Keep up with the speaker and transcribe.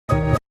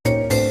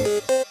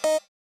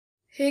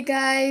Hey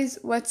guys,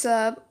 what's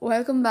up?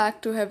 Welcome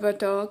back to Heva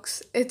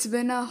Talks. It's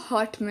been a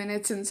hot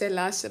minute since I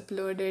last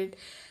uploaded.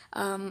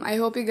 I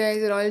hope you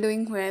guys are all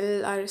doing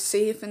well, are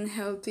safe and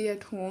healthy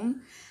at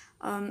home.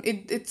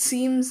 It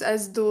seems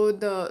as though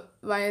the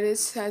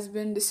virus has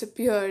been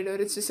disappeared or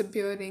it's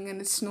disappearing and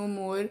it's no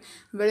more,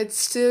 but it's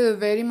still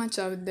very much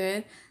out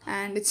there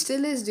and it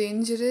still is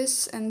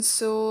dangerous. And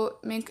so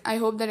I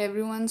hope that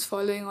everyone's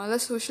following all the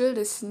social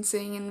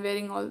distancing and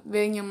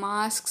wearing your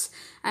masks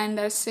and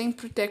are staying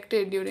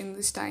protected during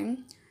this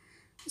time.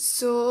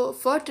 So,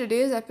 for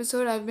today's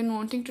episode, I've been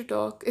wanting to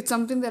talk. It's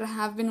something that I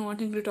have been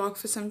wanting to talk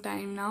for some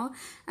time now,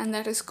 and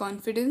that is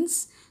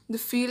confidence. The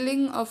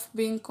feeling of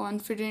being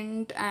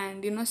confident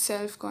and,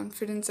 self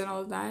confidence and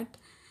all that.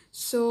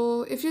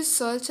 So, if you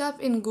search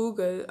up in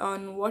Google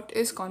on what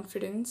is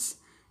confidence,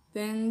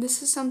 then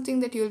this is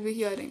something that you'll be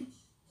hearing.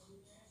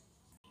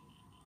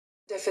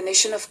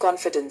 Definition of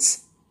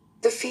confidence: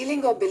 the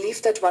feeling or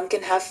belief that one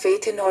can have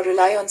faith in or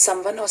rely on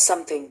someone or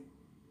something.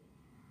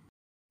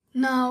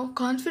 Now,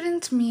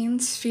 confidence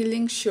means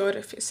feeling sure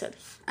of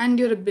yourself and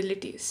your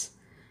abilities.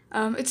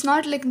 It's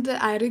not like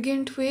the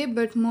arrogant way,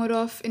 but more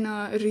of in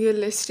a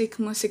realistic,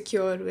 more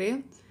secure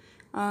way.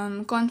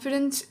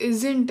 Confidence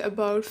isn't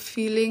about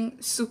feeling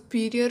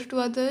superior to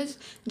others.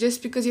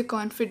 Just because you're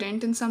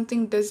confident in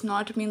something does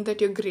not mean that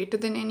you're greater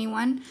than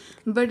anyone,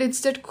 but it's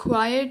that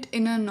quiet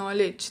inner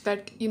knowledge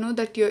that you know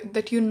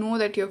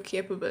that you're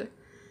capable.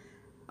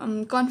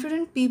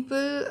 Confident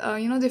people,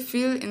 they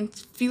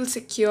feel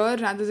secure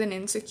rather than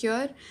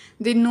insecure.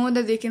 They know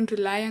that they can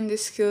rely on their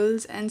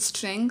skills and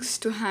strengths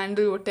to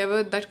handle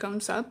whatever that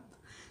comes up.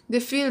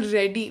 They feel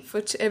ready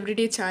for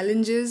everyday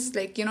challenges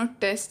like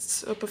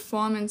tests or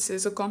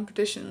performances or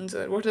competitions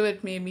or whatever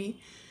it may be,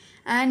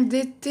 and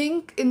they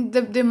think in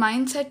their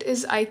mindset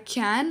is I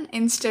can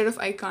instead of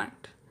I can't.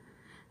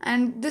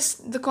 And this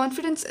the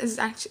confidence is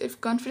actually, if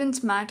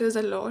confidence matters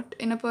a lot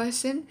in a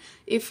person,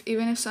 if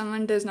even if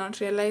someone does not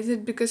realize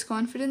it, because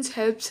confidence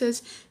helps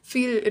us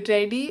feel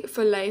ready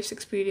for life's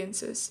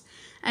experiences.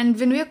 And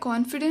when we are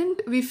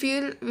confident, we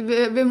feel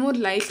we're more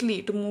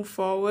likely to move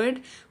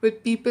forward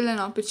with people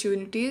and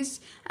opportunities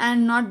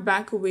and not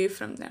back away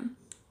from them.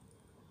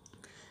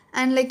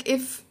 And like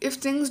if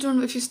things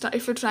don't if you start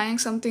if you're trying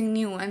something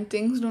new and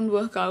things don't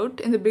work out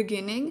in the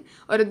beginning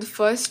or at the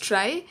first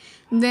try,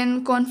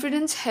 then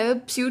confidence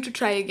helps you to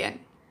try again.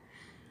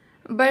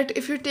 But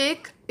if you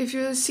take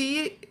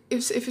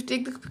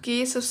the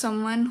case of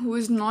someone who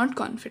is not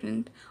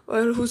confident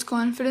or whose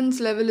confidence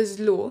level is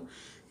low,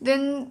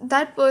 then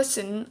that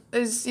person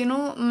is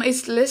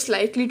less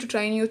likely to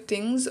try new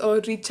things or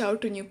reach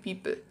out to new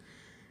people.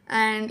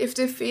 And if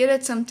they fail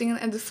at something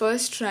at the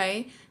first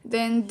try,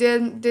 then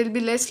they'll be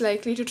less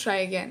likely to try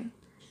again.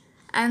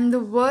 And the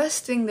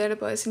worst thing that a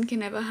person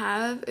can ever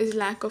have is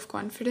lack of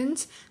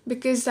confidence,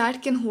 because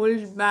that can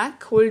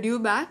hold you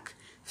back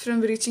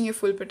from reaching your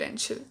full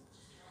potential.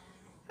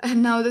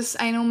 And now this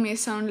I know may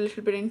sound a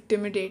little bit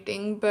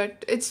intimidating,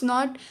 but it's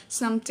not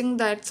something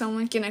that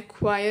someone can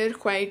acquire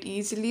quite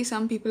easily.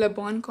 Some people are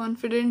born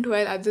confident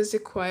while others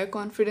acquire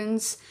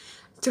confidence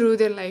through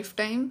their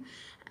lifetime.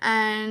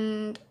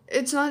 And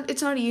it's not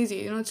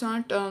easy, it's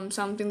not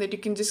something that you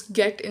can just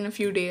get in a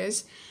few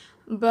days.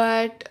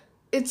 But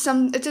it's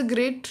a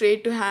great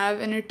trait to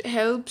have, and it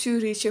helps you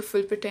reach your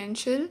full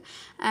potential.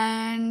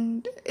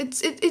 And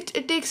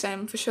it takes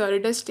time, for sure.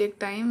 It does take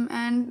time,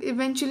 and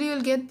eventually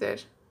you'll get there.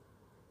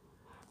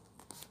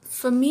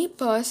 For me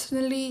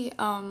personally,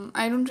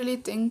 I don't really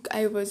think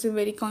I was a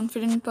very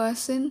confident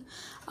person.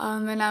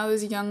 When I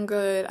was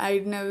younger,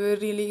 I'd never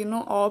really,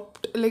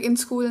 opt, like in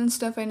school and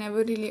stuff, I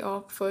never really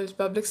opt for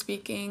public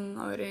speaking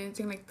or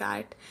anything like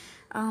that.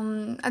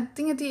 I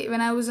think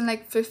when I was in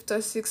like fifth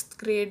or sixth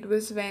grade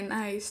was when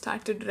I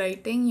started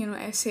writing,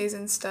 essays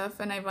and stuff,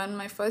 and I won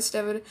my first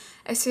ever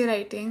essay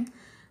writing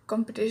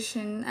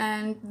competition.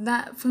 And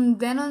that from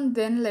then on,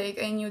 then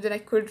like I knew that I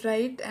could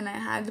write and I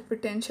had the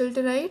potential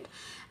to write.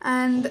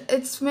 And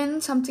it's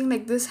when something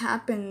like this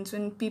happens,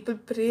 when people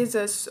praise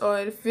us or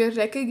if we're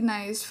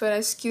recognized for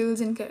our skills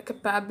and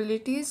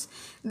capabilities,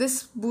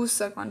 this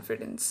boosts our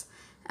confidence.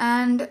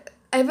 And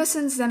ever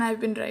since then, I've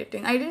been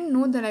writing. I didn't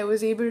know that I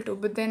was able to,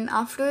 but then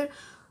after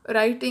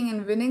writing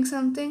and winning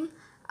something,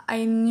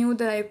 I knew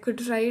that I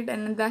could write,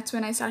 and that's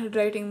when I started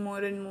writing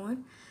more and more.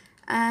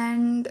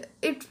 And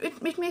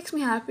it makes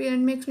me happy and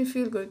it makes me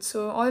feel good.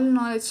 So all in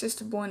all, it's just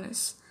a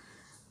bonus.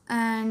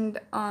 And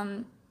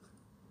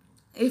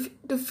if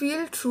to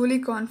feel truly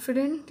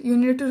confident, you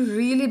need to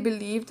really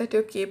believe that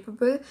you're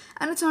capable.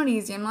 And it's not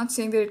easy. I'm not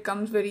saying that it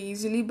comes very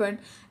easily, but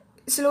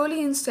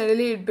slowly and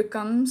steadily it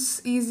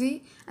becomes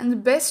easy. And the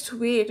best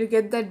way to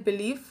get that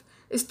belief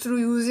is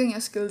through using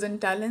your skills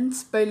and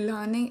talents by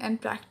learning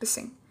and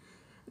practicing.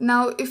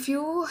 Now, if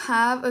you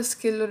have a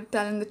skill or a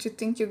talent that you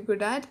think you're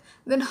good at,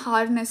 then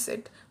harness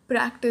it,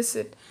 practice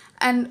it,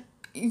 and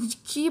you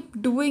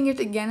keep doing it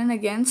again and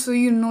again, so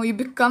you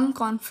become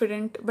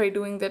confident by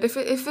doing that. If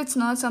it's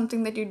not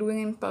something that you're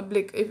doing in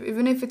public,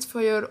 even if it's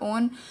for your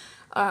own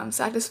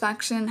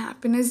satisfaction and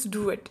happiness,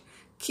 do it.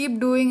 Keep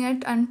doing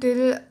it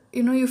until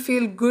you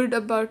feel good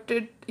about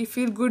it. you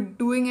feel good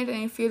doing it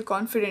and you feel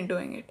confident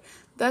doing it.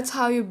 That's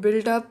how you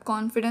build up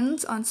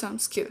confidence on some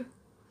skill.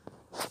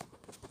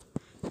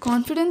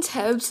 Confidence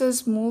helps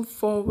us move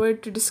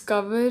forward to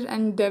discover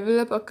and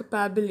develop our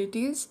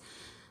capabilities.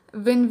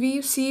 When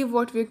we see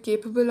what we're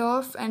capable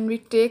of and we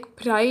take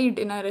pride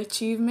in our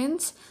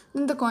achievements,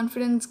 then the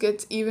confidence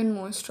gets even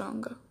more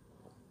stronger.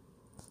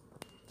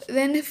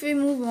 Then if we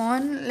move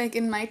on, like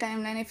in my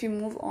timeline, if you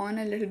move on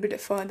a little bit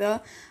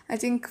further, I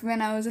think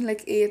when I was in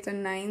like 8th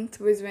and ninth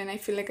was when I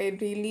feel like I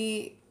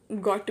really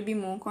got to be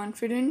more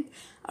confident.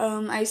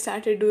 I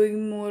started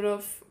doing more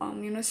of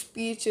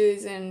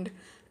speeches and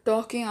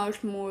talking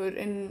out more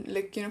in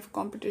like for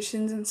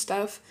competitions and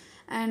stuff.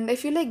 And I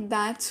feel like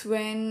that's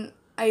when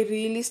I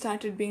really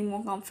started being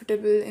more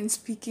comfortable in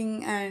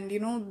speaking and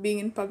being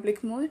in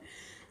public more.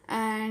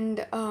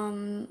 And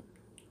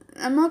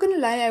I'm not gonna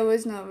lie, I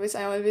was nervous.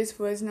 I always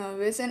was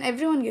nervous, and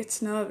everyone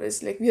gets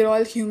nervous. Like, we're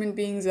all human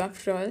beings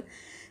after all.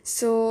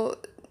 So,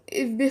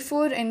 if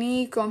before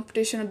any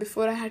competition or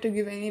before I had to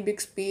give any big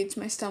speech,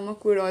 my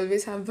stomach would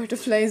always have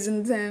butterflies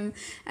in them,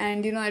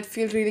 and I'd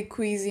feel really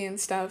queasy and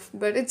stuff.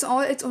 But it's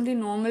only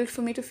normal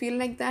for me to feel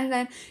like that,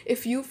 and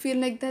if you feel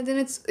like that, then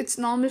it's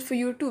normal for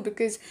you too,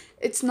 because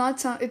it's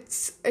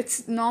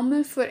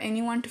normal for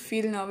anyone to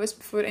feel nervous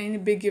before any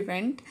big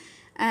event,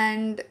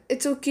 and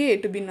it's okay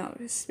to be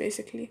nervous,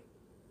 basically.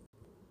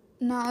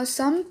 Now,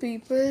 some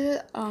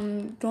people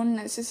don't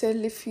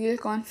necessarily feel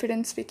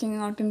confident speaking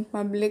out in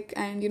public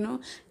and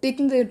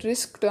taking the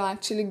risk to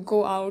actually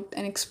go out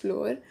and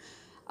explore.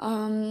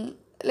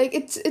 Like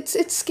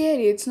it's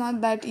scary. It's not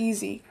that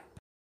easy.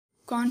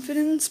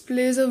 Confidence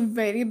plays a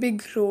very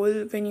big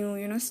role when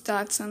you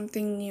start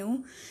something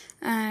new,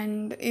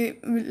 and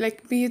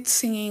like be it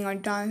singing or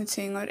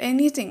dancing or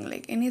anything,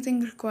 like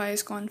anything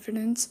requires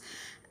confidence.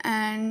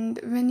 And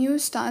when you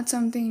start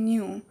something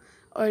new,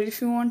 or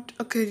if you want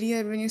a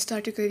career, when you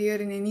start a career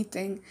in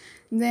anything,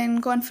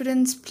 then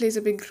confidence plays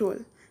a big role.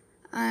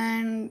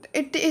 And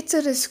it's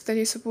a risk that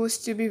you're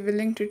supposed to be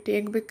willing to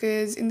take,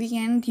 because in the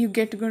end you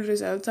get good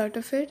results out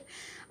of it.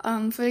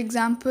 For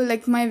example,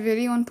 like my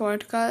very own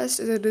podcast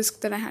is a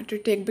risk that I had to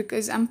take,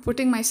 because I'm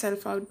putting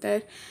myself out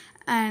there,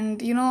 and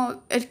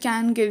it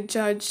can get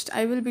judged.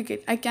 I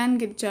can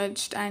get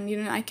judged,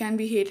 and I can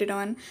be hated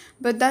on,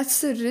 but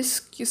that's the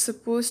risk you're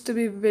supposed to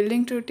be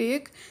willing to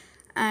take.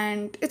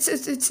 And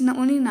it's not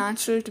only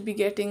natural to be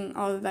getting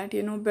all that,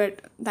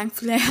 but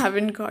thankfully I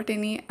haven't got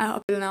any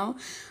up till now.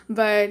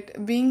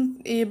 But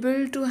being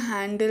able to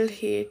handle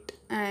hate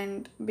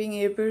and being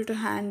able to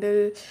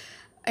handle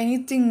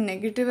anything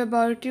negative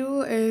about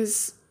you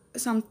is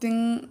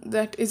something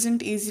that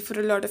isn't easy for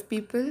a lot of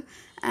people,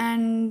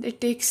 and it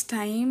takes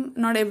time.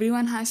 Not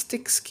everyone has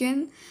thick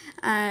skin,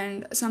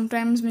 and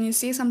sometimes when you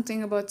say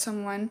something about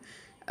someone,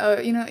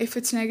 if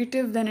it's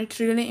negative, then it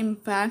really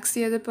impacts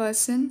the other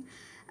person,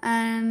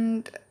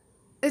 and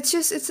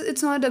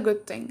it's not a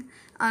good thing.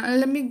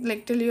 Let me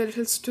like tell you a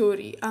little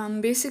story.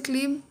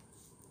 Basically,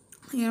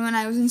 when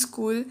I was in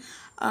school,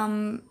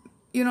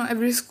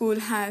 every school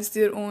has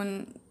their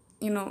own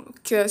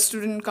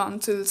student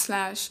council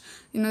slash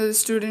the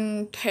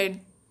student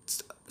head,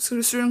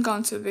 student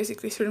council,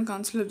 basically student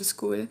council of the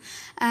school.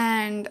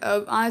 And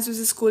ours was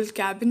a school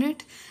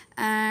cabinet.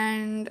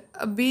 And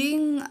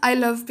I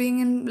love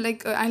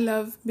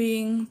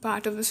being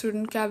part of a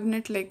student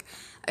cabinet. Like,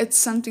 it's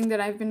something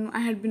that I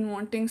had been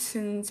wanting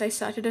since I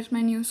started at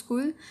my new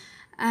school.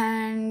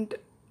 And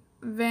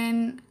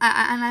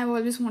I've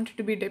always wanted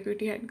to be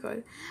deputy head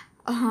girl.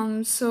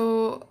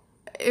 So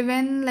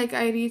when like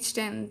I reached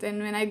 10th,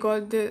 and when I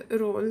got the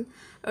role,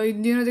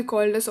 they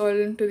called us all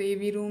into the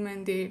AV room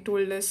and they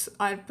told us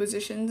our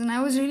positions, and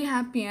I was really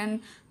happy, and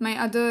my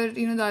other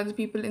the other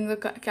people in the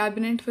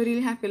cabinet were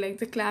really happy, like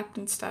they clapped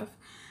and stuff.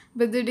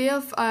 But the day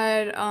of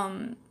our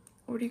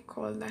what do you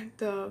call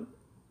that,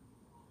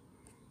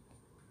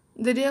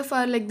 the day of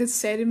our like the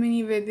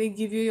ceremony where they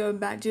give you your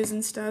badges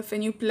and stuff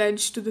and you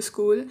pledge to the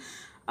school,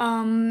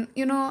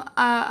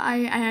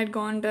 I had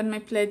done my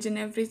pledge and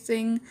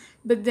everything.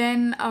 But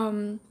then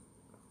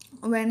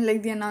when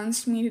like they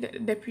announced me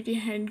deputy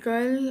head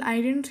girl, I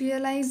didn't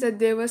realize that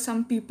there were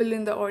some people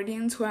in the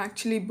audience who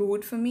actually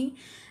booed for me.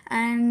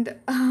 And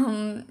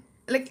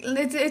like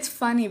it's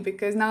funny,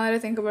 because now that I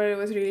think about it, it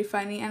was really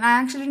funny, and I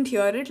actually didn't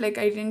hear it. Like,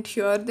 I didn't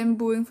hear them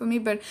booing for me,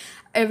 but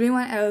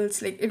everyone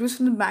else, like, it was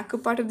from the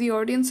backup part of the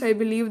audience, so I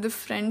believe the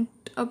front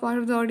part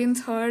of the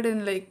audience heard,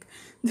 and like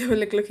they were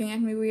like looking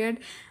at me weird.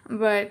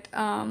 But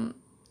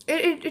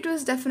it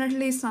was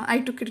definitely some, I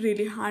took it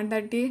really hard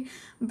that day.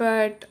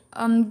 But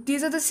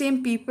these are the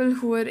same people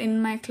who were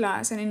in my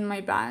class and in my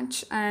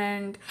batch,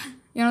 and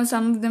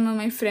some of them are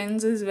my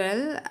friends as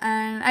well.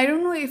 And I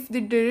don't know if they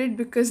did it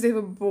because they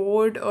were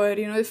bored, or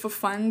if for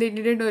fun they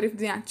did it, or if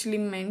they actually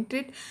meant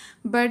it.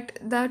 But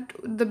that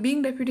the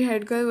being deputy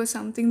head girl was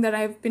something that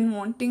I've been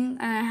wanting,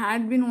 and I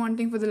had been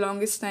wanting for the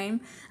longest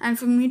time. And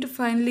for me to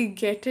finally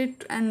get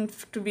it, and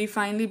to be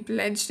finally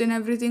pledged and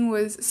everything,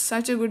 was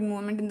such a good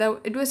moment. And that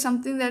it was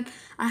something that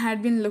I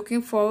had been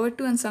looking forward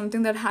to, and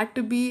something that had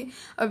to be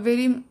a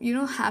very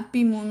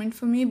happy moment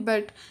for me.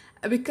 But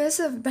because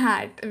of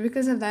that,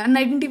 and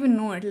I didn't even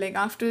know it. Like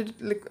after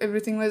like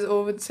everything was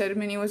over, the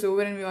ceremony was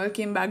over, and we all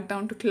came back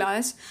down to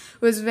class,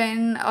 was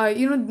when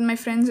my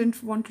friends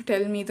didn't want to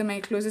tell me. My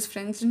closest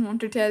friends didn't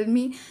want to tell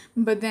me,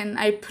 but then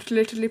I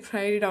literally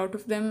pried it out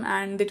of them,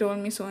 and they told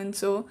me so and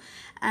so,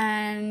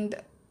 and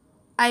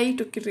I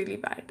took it really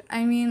bad.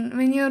 I mean,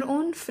 when your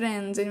own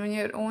friends and when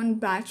your own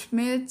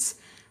batchmates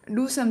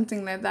do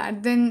something like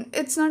that, then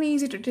it's not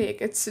easy to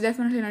take. It's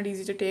definitely not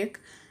easy to take.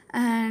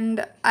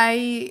 And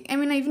I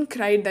even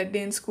cried that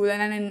day in school,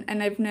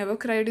 and I've never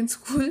cried in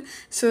school,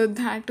 so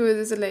that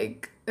was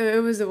like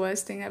it was the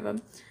worst thing ever.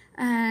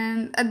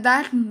 And at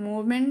that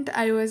moment,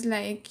 I was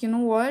like, you know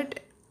what?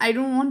 I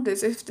don't want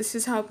this. If this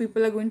is how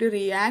people are going to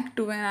react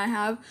to when I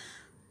have,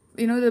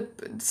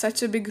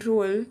 such a big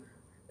role,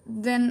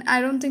 then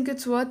I don't think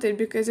it's worth it,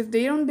 because if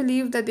they don't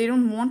believe that they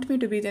don't want me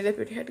to be the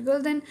deputy head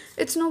girl, then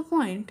it's no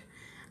point.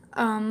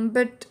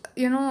 But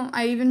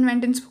I even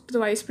went and spoke to the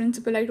vice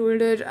principal. I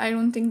told her I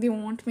don't think they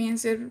want me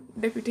as their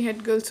deputy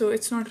head girl, so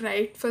it's not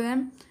right for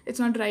them. It's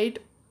not right,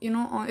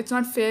 it's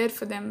not fair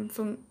for them.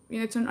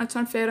 It's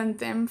not fair on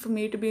them for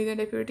me to be the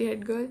deputy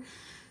head girl.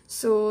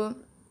 So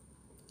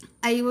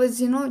I was,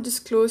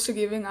 just close to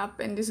giving up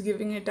and just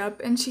giving it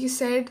up. And she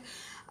said,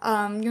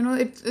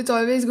 it's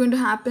always going to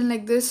happen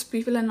like this.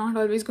 People are not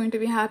always going to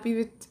be happy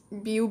with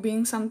you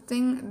being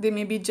something. They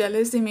may be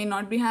jealous, they may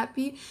not be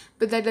happy,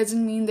 but that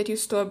doesn't mean that you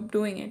stop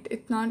doing it.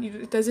 It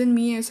doesn't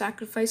mean you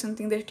sacrifice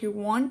something that you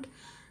want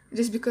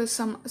just because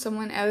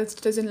someone else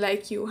doesn't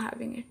like you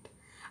having it.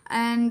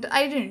 And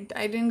I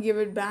didn't give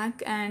it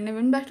back, and I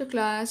went back to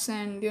class,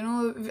 and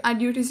our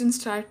duties didn't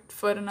start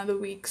for another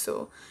week,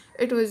 so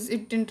it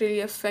didn't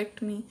really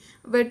affect me.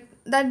 But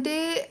that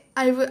day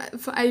I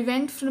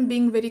went from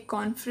being very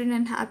confident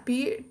and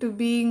happy to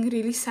being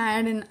really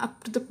sad, and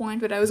up to the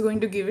point where I was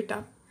going to give it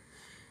up.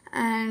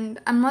 And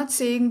I'm not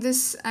saying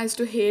this as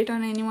to hate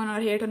on anyone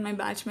or hate on my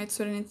batchmates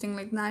or anything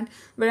like that,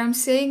 but I'm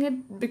saying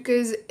it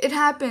because it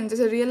happens.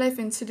 It's a real life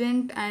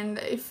incident, and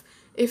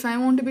if I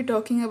want to be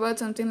talking about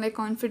something like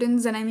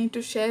confidence, then I need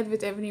to share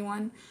with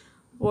everyone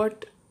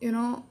what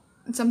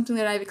something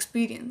that I've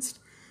experienced.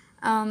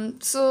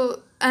 And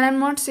I'm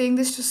not saying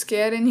this to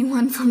scare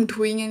anyone from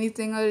doing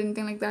anything or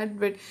anything like that,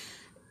 but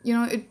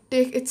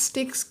it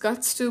takes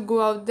guts to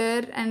go out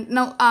there. And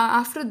now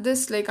after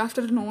this, like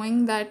after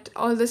knowing that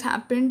all this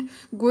happened,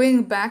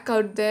 going back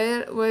out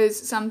there was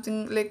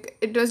something like,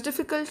 it was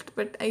difficult,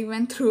 but I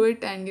went through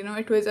it, and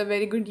it was a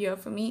very good year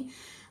for me.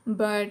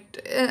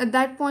 But at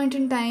that point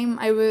in time,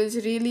 I was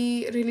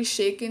really really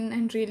shaken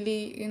and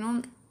really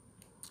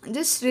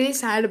just really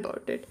sad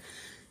about it.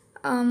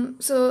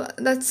 So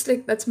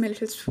that's my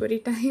little story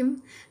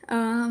time.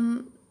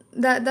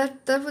 That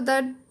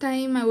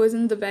time I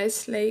wasn't the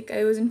best. Like,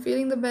 I wasn't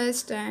feeling the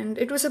best, and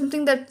it was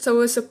something that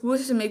was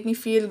supposed to make me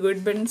feel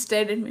good, but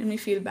instead it made me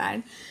feel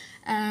bad.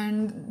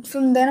 And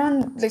from then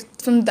on,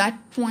 like from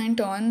that point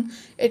on,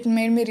 it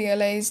made me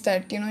realize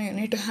that you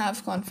need to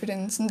have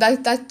confidence, and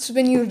that's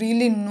when you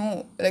really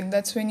know. Like,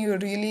 that's when you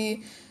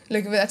really,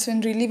 like, that's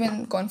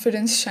when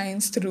confidence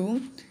shines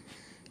through.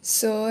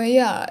 So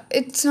yeah,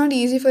 it's not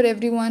easy for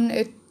everyone.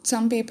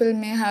 Some people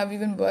may have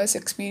even worse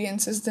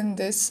experiences than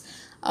this,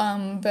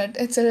 but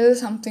it's a little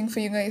something for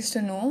you guys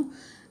to know.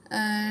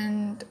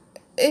 And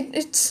it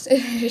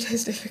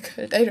is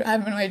difficult. I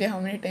have no idea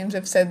how many times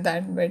I've said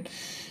that, but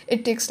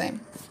it takes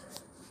time.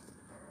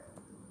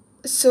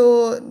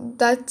 So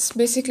that's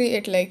basically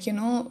it. Like,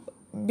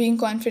 being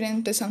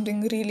confident is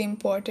something really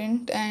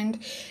important, and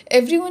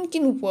everyone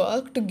can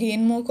work to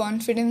gain more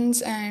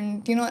confidence.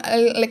 And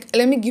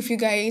let me give you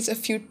guys a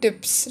few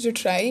tips to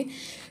try.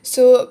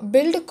 So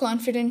build a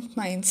confident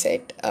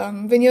mindset.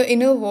 When your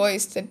inner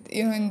voice, that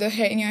in your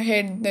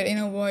head, that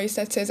inner voice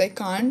that says I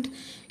can't,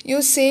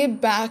 you say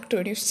back to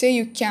it, you say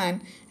you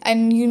can.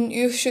 And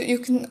you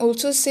can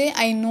also say,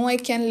 I know I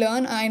can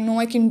learn, I know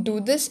I can do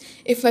this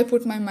if I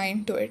put my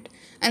mind to it.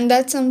 And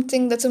that's a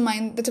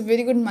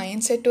very good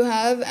mindset to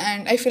have.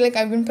 And I feel like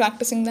I've been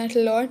practicing that a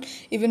lot.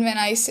 Even when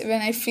I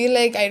feel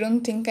like I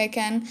don't think I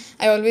can,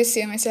 I always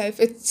say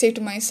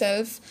to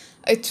myself,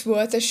 it's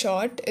worth a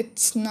shot.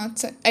 It's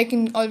not, I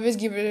can always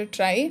give it a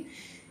try.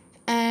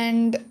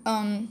 And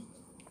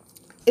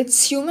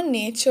it's human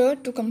nature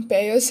to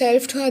compare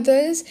yourself to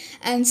others,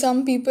 and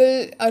some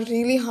people are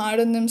really hard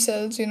on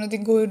themselves. They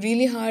go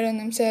really hard on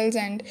themselves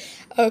and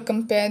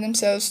compare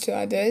themselves to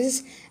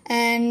others.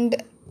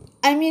 And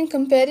I mean,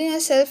 comparing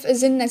yourself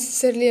isn't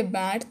necessarily a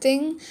bad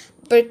thing,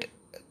 but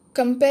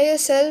compare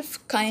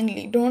yourself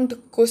kindly.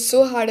 Don't go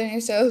so hard on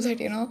yourself that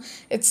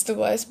it's the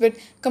worst. But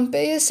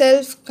compare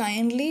yourself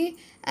kindly,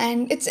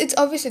 and it's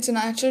obvious, it's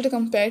natural to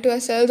compare to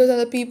ourselves with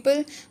other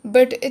people,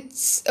 but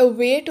it's a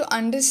way to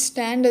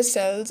understand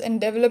ourselves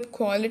and develop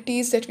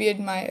qualities that we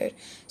admire.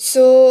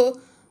 So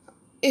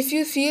if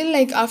you feel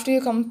like after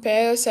you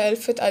compare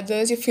yourself with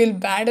others, you feel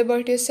bad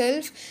about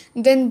yourself,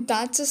 then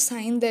that's a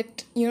sign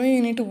that you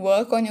need to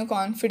work on your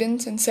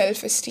confidence and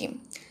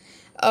self-esteem.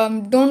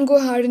 Don't go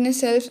hard on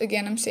yourself,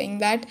 again I'm saying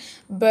that,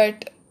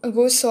 but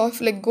go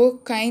soft, like go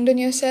kind on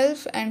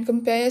yourself and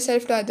compare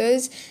yourself to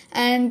others,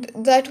 and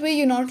that way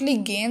you not only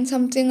gain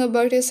something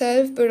about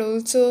yourself, but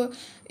also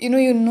you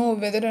know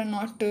whether or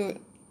not to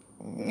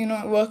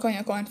work on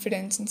your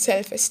confidence and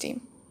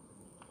self-esteem.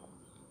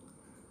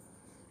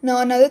 Now,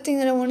 another thing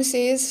that I want to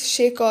say is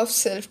shake off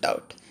self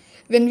doubt.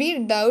 When we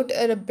doubt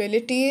our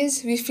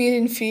abilities, we feel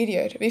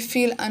inferior, we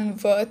feel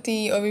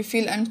unworthy, or we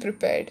feel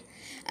unprepared.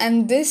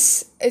 And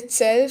this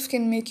itself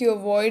can make you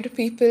avoid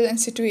people and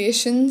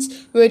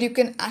situations where you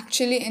can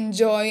actually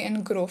enjoy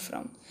and grow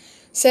from.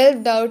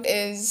 Self doubt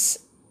is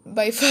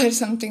by far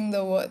something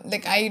the worst.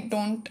 Like, I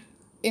don't,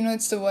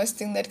 it's the worst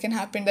thing that can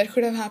happen, that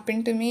could have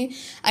happened to me.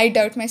 I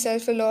doubt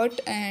myself a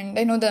lot, and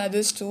I know the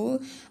others too.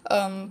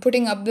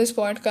 Putting up this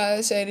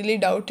podcast, I really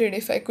doubted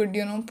if I could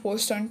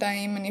post on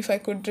time and if I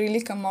could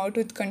really come out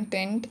with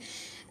content.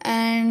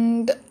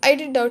 And I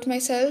did doubt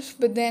myself,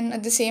 but then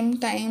at the same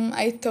time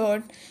I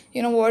thought,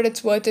 you know what,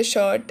 it's worth a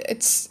shot.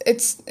 It's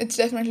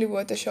definitely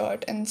worth a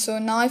shot. And so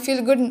now I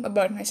feel good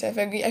about myself.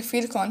 I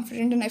feel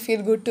confident, and I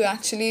feel good to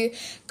actually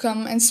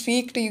come and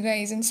speak to you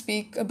guys and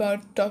speak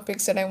about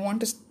topics that I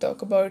want to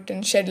talk about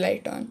and shed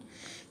light on.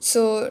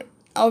 So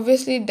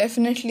obviously,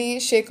 definitely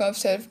shake off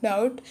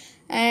self-doubt.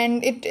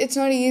 And it's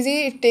not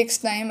easy, it takes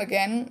time.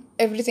 Again,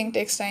 everything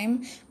takes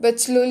time,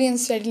 but slowly and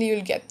steadily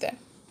you'll get there.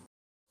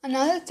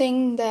 Another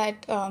thing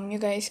that you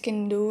guys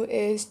can do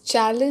is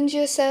challenge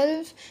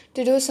yourself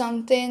to do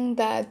something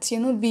that's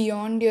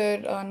beyond your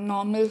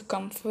normal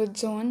comfort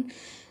zone.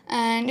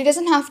 And it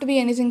doesn't have to be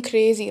anything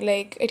crazy,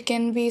 like it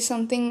can be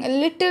something a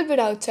little bit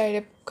outside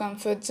your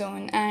comfort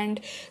zone. And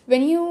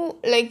when you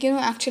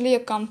actually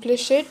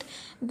accomplish it,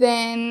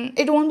 then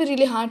it won't be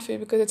really hard for you,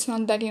 because it's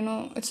not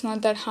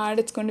that hard.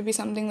 It's going to be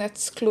something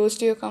that's close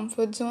to your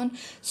comfort zone.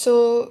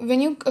 So when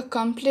you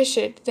accomplish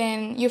it,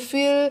 then you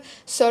feel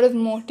sort of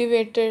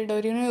motivated, or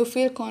you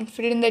feel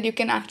confident that you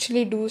can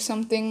actually do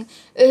something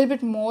a little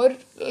bit more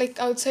like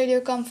outside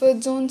your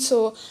comfort zone,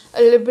 so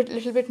a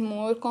little bit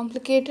more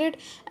complicated.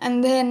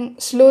 And then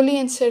slowly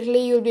and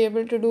steadily you'll be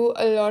able to do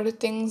a lot of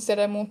things that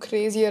are more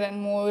crazier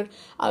and more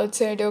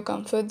outside your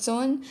comfort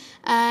zone.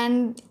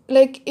 And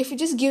like, if you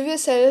just give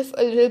yourself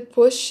a little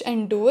push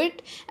and do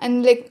it,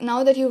 and like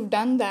now that you've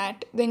done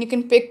that, then you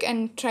can pick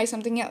and try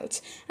something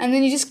else, and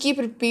then you just keep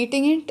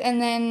repeating it,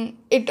 and then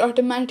it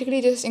automatically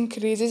just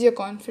increases your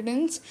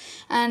confidence,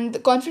 and the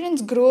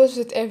confidence grows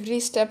with every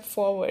step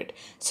forward.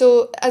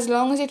 So as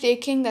long as you're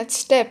taking that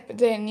step,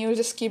 then you'll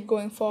just keep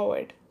going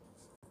forward.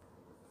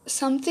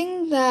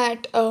 Something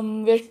that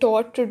we're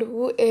taught to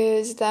do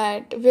is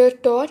that we're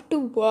taught to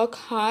work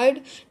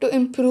hard to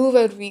improve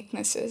our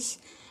weaknesses.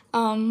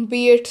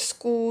 Be it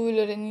school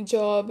or any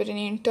job or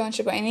any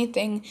internship or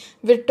anything,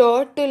 we're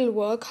taught to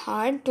work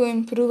hard to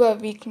improve our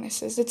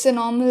weaknesses. It's a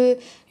normal,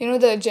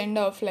 the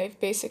agenda of life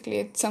basically.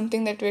 It's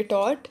something that we're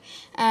taught,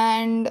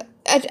 and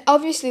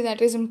obviously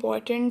that is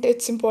important.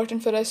 It's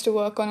important for us to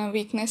work on our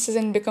weaknesses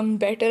and become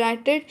better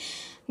at it,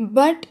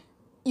 but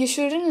you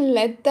shouldn't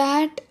let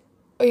that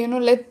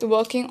let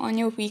working on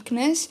your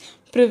weakness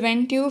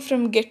prevent you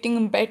from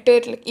getting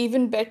better, like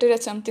even better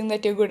at something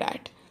that you're good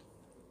at.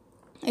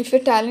 If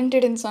you're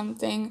talented in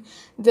something,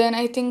 then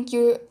I think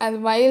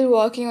and while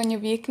working on your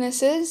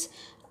weaknesses,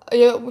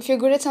 if you're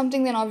good at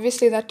something, then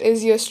obviously that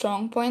is your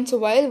strong point. So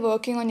while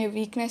working on your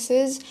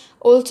weaknesses,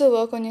 also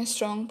work on your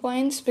strong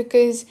points,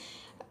 because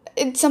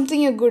it's something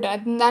you're good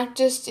at, and that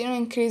just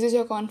increases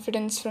your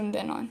confidence from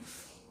then on.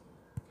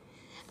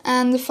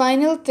 And the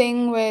final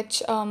thing,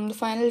 the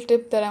final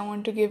tip that I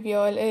want to give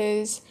y'all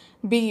is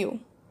be you.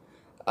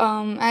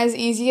 As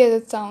easy as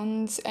it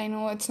sounds, I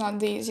know it's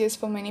not the easiest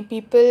for many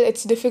people.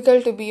 It's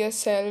difficult to be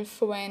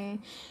yourself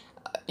when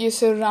you're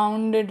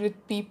surrounded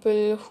with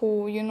people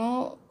who,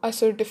 are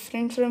so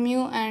different from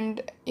you,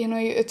 and,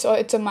 it's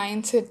a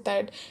mindset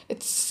that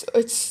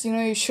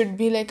you should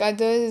be like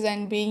others,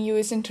 and being you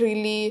isn't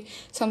really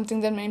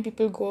something that many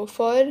people go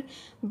for.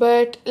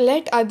 But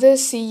let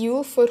others see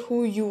you for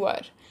who you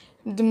are.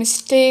 The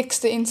mistakes,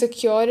 the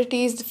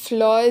insecurities, the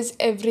flaws,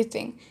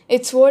 everything.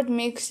 It's what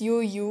makes you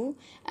you,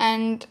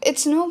 and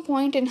it's no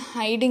point in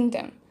hiding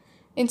them.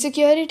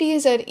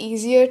 Insecurities are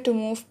easier to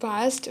move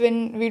past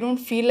when we don't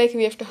feel like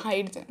we have to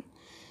hide them.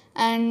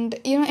 And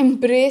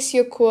embrace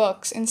your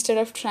quirks instead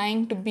of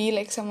trying to be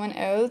like someone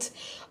else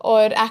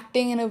or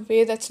acting in a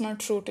way that's not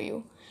true to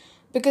you.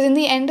 Because at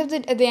the end of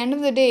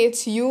the day,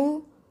 it's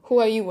you who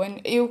are you,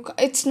 and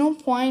it's no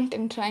point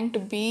in trying to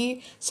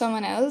be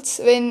someone else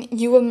when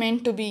you were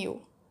meant to be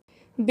you.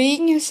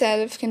 Being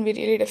yourself can be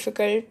really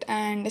difficult,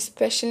 and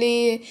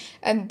especially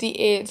at the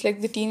age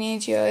like the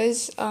teenage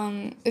years,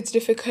 it's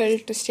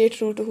difficult to stay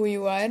true to who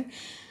you are.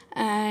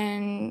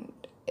 And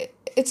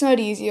it's not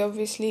easy,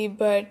 obviously,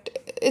 but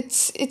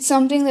it's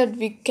something that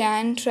we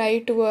can try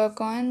to work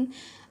on.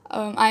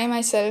 I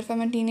myself am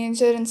a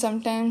teenager, and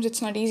sometimes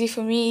it's not easy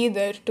for me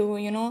either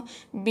to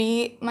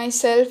be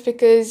myself,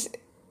 because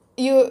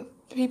you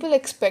people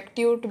expect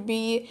you to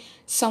be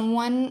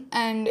someone,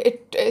 and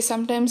it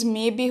sometimes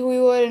may be who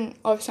you are,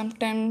 or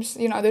sometimes,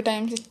 other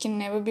times it can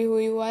never be who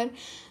you are.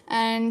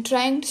 And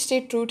trying to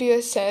stay true to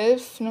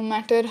yourself, no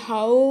matter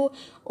how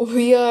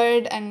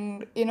weird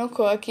and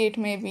quirky it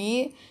may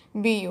be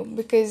you,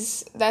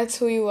 because that's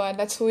who you are,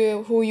 that's who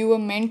you were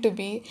meant to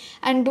be.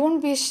 And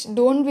don't be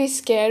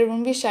scared,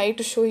 don't be shy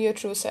to show your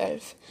true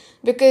self,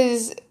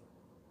 because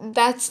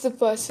that's the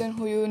person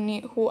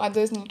who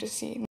others need to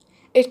see.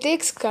 It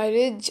takes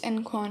courage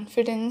and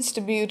confidence to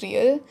be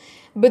real,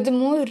 but the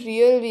more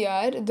real we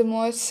are, the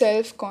more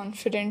self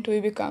confident we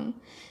become.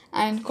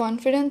 And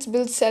confidence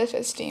builds self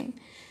esteem.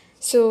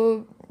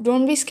 So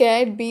don't be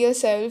scared, be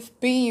yourself,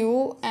 be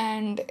you,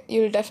 and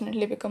you'll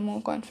definitely become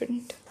more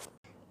confident.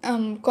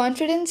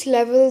 Confidence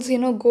levels,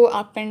 go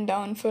up and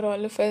down for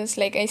all of us.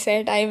 Like I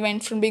said, I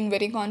went from being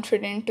very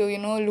confident to,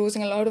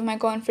 losing a lot of my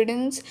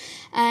confidence.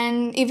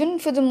 And even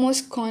for the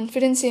most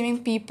confidence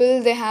saving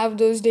people, they have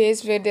those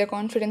days where their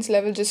confidence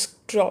level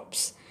just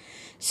drops.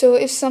 So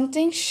if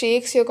something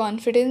shakes your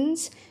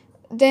confidence,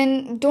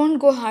 then don't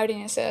go hard on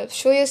yourself.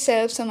 Show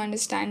yourself some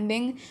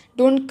understanding.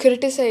 Don't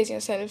criticize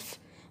yourself,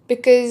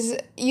 because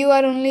you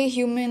are only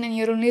human and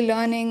you're only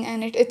learning,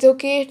 and it's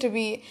okay to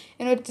be,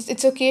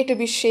 it's okay to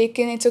be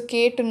shaken. It's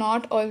okay to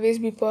not always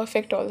be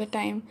perfect all the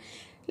time.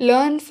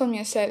 Learn from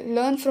yourself,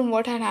 learn from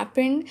what had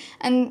happened,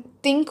 and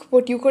think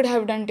what you could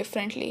have done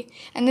differently,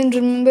 and then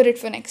remember it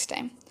for next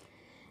time.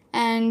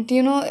 And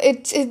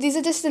these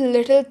are just the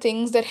little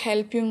things that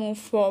help you move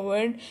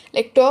forward.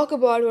 Like, talk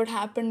about what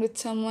happened with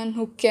someone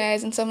who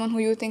cares and someone who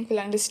you think will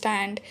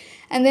understand,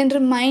 and then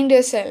remind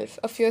yourself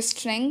of your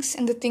strengths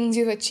and the things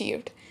you've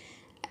achieved.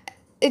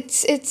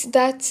 It's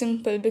that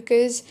simple,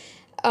 because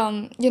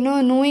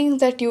knowing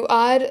that you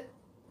are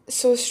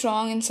so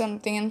strong in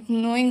something, and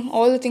knowing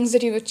all the things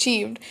that you've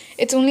achieved,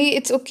 it's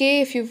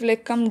okay if you've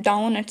like come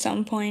down at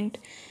some point,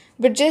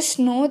 but just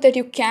know that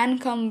you can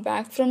come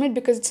back from it,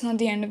 because it's not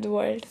the end of the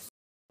world.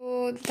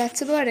 So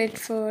that's about it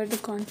for the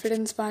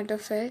confidence part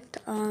of it.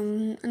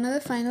 Another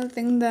final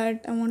thing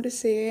that I want to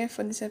say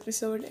for this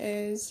episode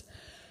is,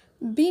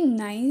 be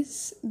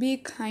nice, be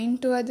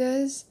kind to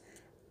others.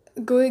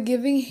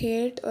 Giving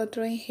hate or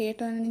throwing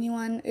hate on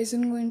anyone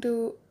isn't going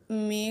to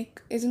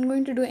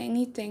do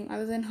anything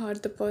other than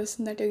hurt the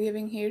person that you're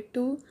giving hate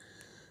to.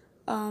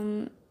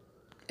 Why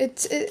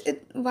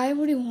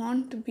would you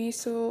want to be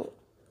so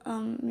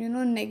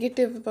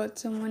negative about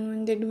someone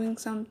when they're doing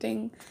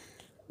something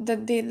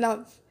that they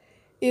love?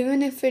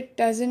 Even if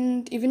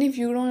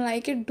you don't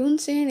like it, don't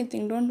say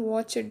anything, don't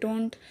watch it,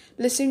 don't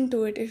listen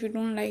to it. If you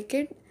don't like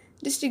it,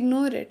 just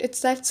ignore it.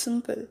 It's that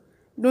simple.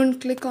 Don't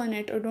click on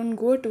it or don't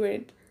go to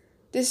it.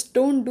 Just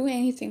don't do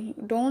anything.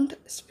 Don't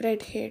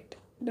spread hate.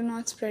 Do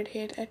not spread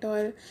hate at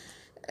all.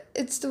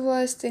 It's the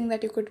worst thing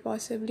that you could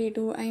possibly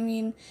do. I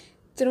mean,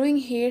 throwing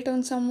hate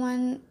on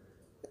someone,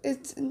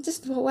 it's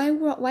just, why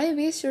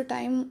waste your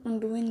time on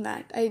doing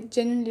that? I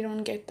genuinely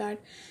don't get that.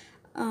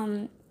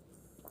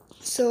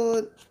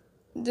 So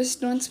just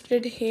don't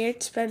spread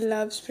hate, spread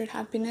love, spread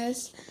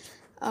happiness.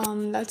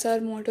 That's our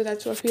motto,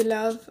 that's what we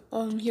love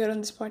here on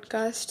this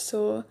podcast.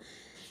 So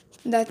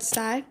that's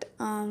that.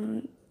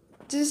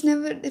 Just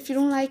never, if you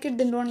don't like it,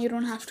 then you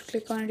don't have to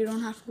click on it, you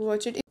don't have to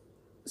watch it.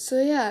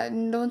 So yeah,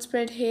 don't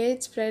spread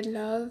hate, spread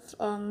love,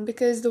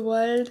 because the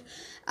world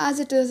as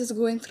it is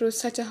going through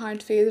such a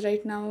hard phase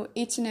right now.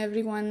 Each and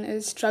everyone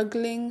is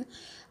struggling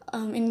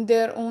in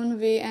their own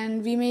way,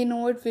 and we may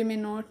know it, we may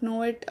not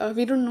know it.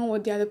 We don't know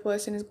what the other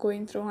person is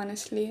going through,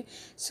 honestly.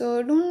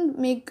 So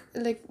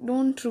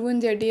don't ruin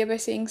their day by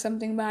saying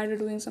something bad or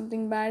doing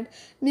something bad.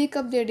 Make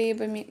up their day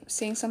by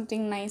saying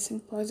something nice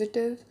and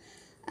positive,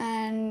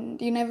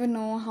 and you never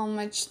know how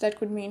much that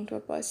could mean to a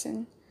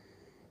person.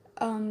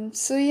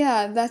 So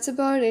yeah, that's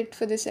about it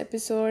for this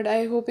episode.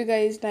 I hope you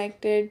guys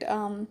liked it.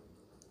 I've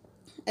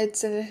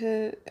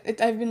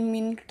been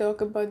meaning to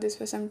talk about this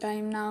for some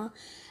time now,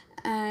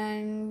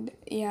 and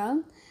yeah.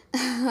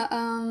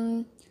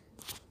 um,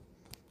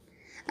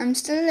 I'm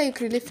still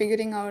like really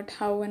figuring out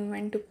how and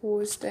when to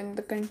post and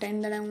the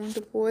content that I want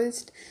to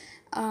post.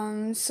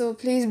 So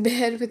please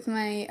bear with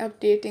my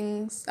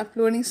uploading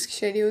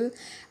schedule.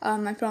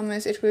 I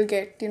promise it will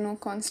get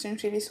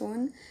constant really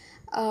soon.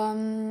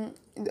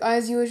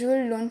 As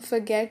usual, don't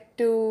forget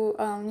to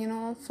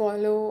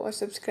follow or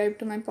subscribe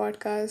to my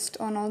podcast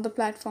on all the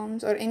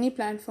platforms or any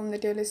platform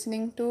that you're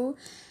listening to.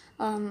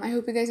 I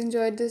hope you guys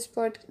enjoyed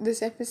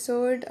this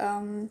episode.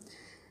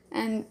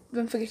 And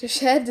don't forget to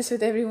share this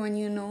with everyone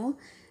you know.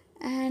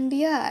 And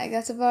yeah,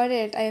 that's about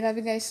it. I love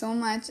you guys so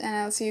much, and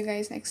I'll see you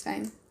guys next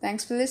time.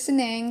 Thanks for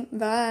listening.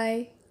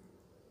 Bye.